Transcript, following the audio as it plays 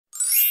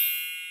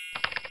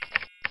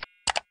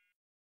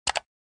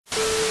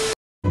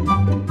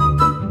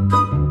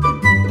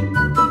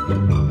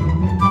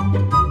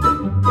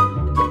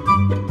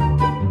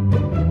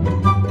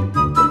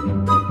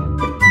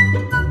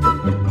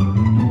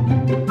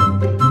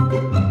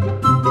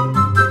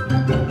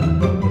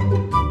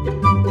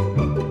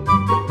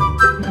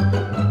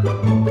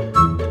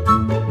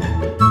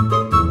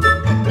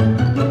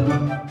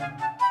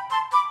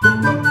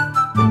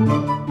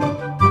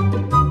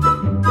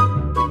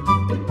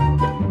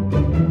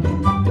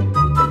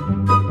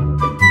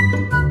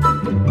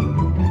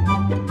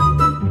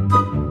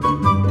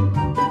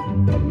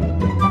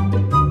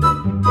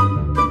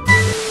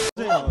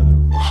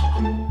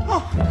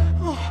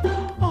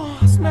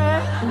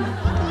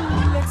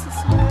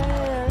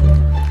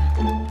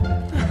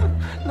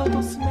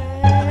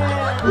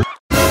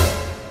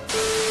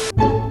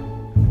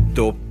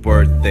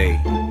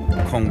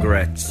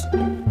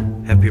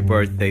Congrats. Happy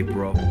birthday,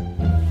 bro.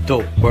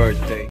 Dope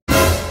birthday.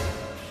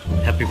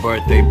 Happy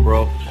birthday,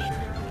 bro.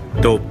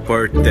 Dope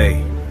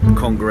birthday.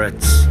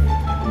 Congrats.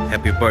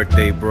 Happy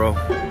birthday, bro.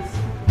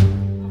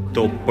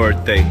 Dope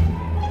birthday.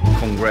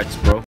 Congrats,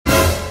 bro.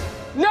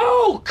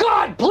 No!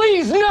 God,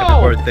 please, no!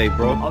 Happy birthday,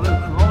 bro.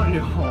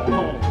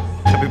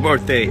 Happy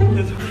birthday.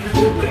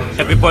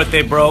 Happy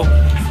birthday, bro.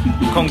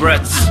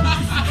 Congrats.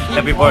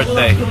 Happy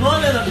birthday.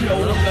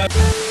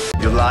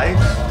 You like?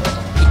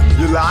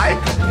 You like?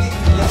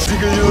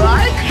 Chicken you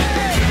like?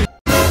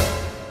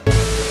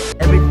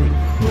 Everything.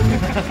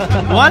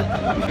 What?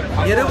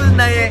 여러분은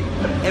나의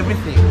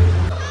everything.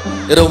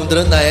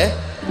 여러분들은 나의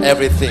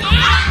everything.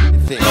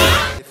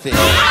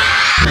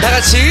 다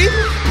같이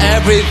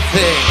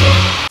everything.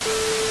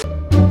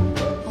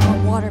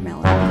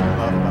 Watermelon.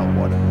 About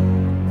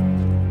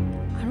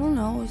watermelon. I don't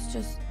know.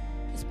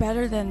 It's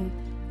better than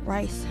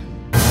rice.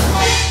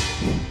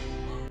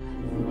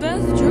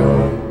 That's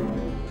true.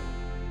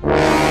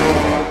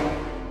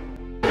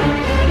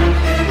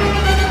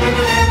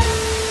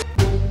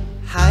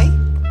 Hi.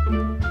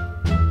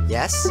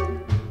 Yes.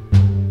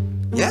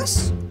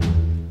 Yes.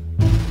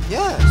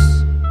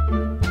 Yes.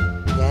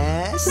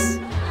 Yes.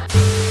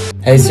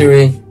 Hey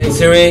Siri. Hey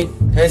Siri.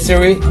 Hey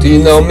Siri. Do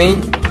you know me?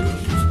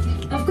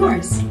 Of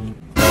course.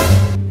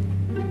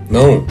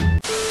 No.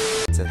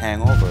 It's a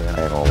hangover.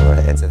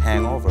 It's a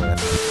hangover.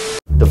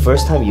 The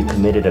first time you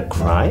committed a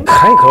crime?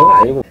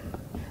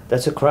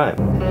 That's a crime.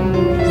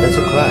 That's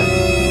a crime.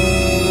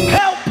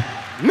 Help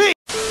me!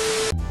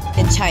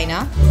 In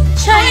China,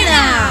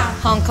 China,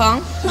 Hong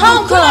Kong,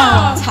 Hong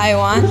Kong,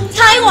 Taiwan,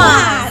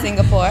 Taiwan,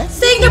 Singapore,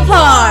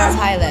 Singapore,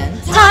 Thailand,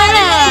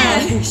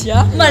 Thailand,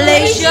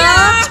 Malaysia,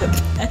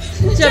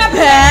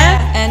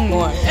 Japan, and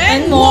more.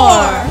 and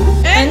more,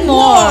 and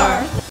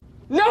more.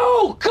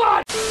 No!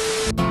 God!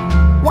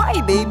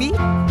 Why, baby?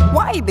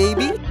 Why,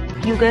 baby?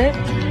 You good?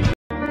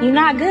 You're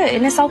not good,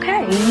 and it's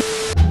okay.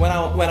 When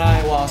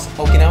I was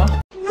Okinawa.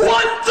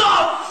 What the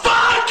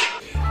fuck?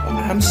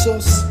 I'm so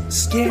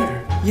scared.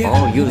 Yeah.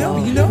 Oh, you know?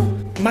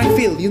 My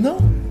feel, you know?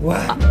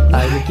 What?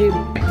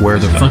 Where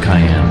the fuck I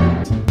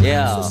am?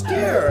 Yeah.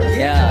 Scared.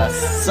 Yeah.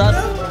 Son.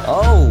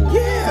 Oh.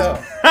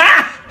 Yeah.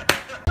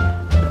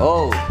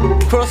 Oh.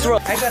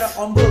 Crossroad. I got an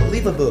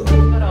unbelievable.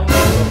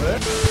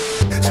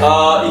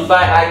 If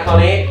I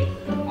icon it,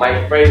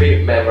 my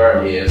favorite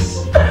member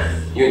is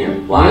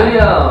Union. Why?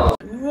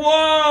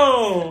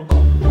 Whoa!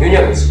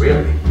 Union is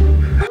real big.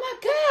 Oh my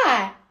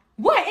God!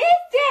 What is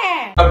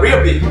that? A real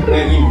big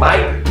in my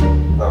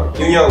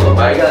Union,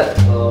 my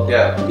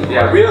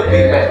yeah, real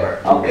big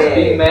member.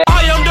 Okay.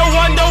 I am the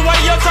one, the way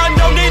your son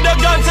don't need a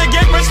gun to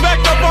get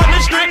respect up on the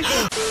street.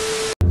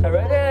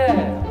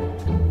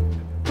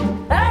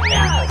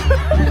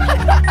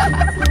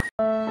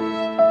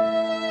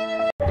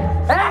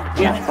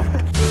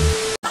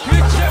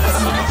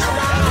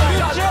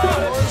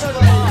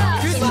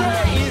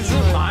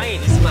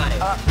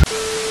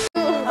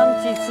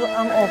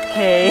 I'm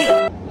okay.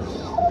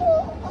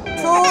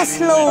 So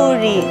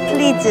slowly,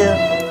 please.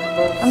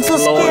 I'm so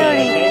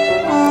scary.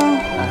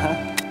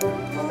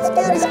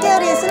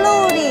 Scary,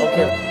 slowly.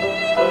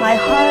 My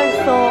heart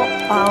so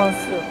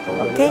bounce.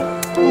 Okay?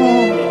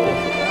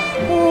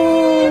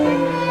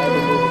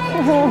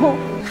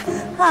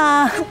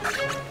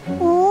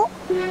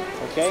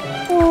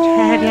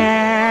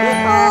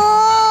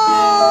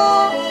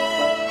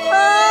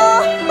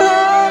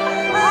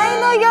 I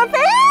know your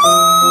pain.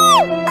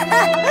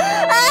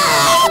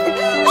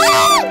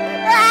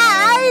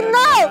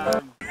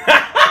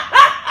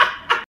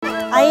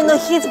 I know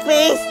his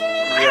face.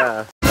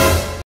 Yeah.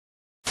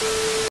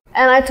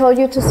 And I told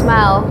you to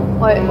smile.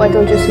 Why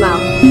don't you smile?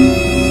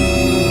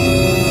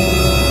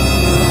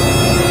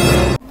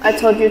 I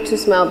told you to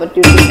smile, but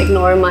you just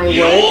ignore my word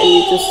and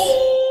you just...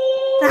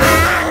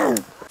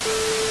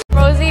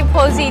 Rosie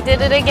Posey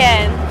did it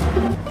again.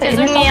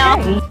 Scissor me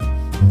out.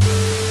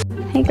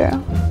 Hey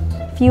girl,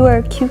 if you were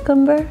a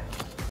cucumber,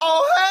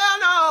 Oh hell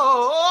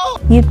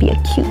no! you'd be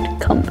a cute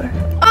cumber.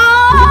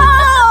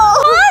 Oh!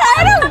 What?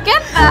 I don't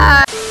get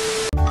that.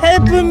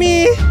 Help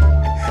me!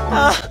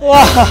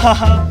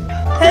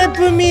 Help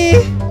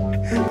me!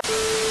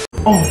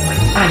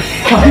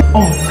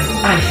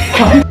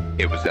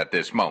 It was at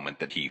this moment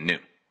that he knew.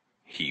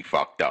 He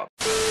fucked up.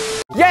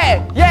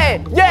 Yeah!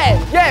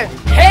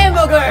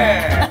 Hamburger! Hamburger!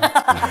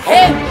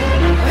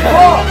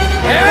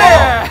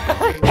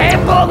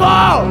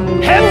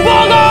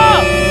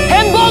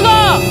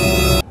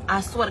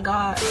 I swear to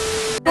God.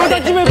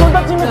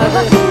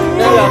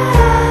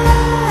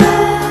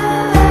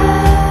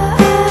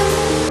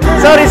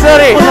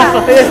 Sorry.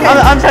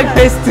 I'm trying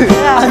best.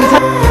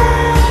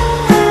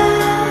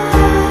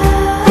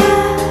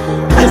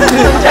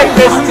 I'm trying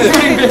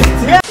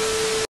best.